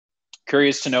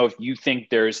Curious to know if you think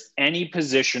there's any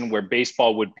position where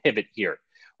baseball would pivot here,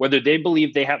 whether they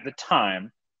believe they have the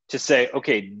time to say,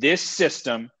 okay, this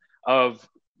system of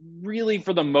really,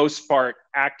 for the most part,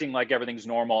 acting like everything's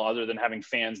normal other than having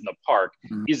fans in the park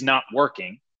is not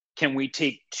working. Can we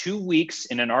take 2 weeks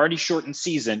in an already shortened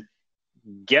season,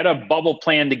 get a bubble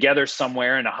plan together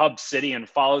somewhere in a hub city and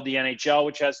follow the NHL,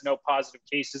 which has no positive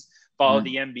cases, follow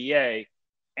the NBA,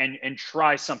 and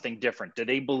try something different? Do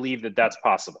they believe that that's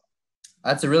possible?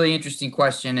 That's a really interesting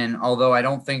question. And although I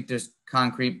don't think there's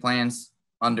concrete plans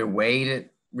underway to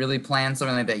really plan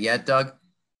something like that yet, Doug,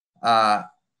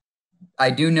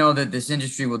 I do know that this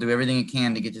industry will do everything it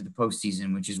can to get to the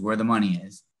postseason, which is where the money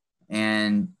is.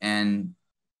 And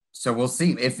so we'll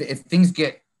see if things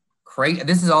get crazy.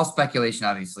 This is all speculation,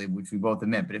 obviously, which we both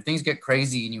admit, but if things get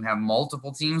crazy and you have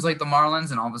multiple teams like the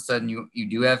Marlins and all of a sudden you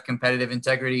do have competitive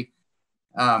integrity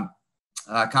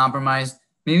compromised,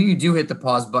 maybe you do hit the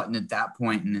pause button at that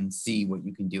point and then see what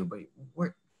you can do. But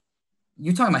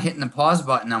you're talking about hitting the pause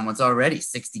button on what's already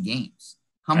 60 games.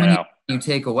 How many do you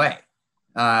take away?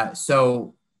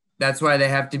 So that's why they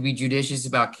have to be judicious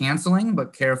about canceling,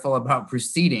 but careful about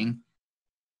proceeding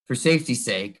for safety's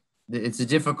sake. It's a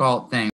difficult thing.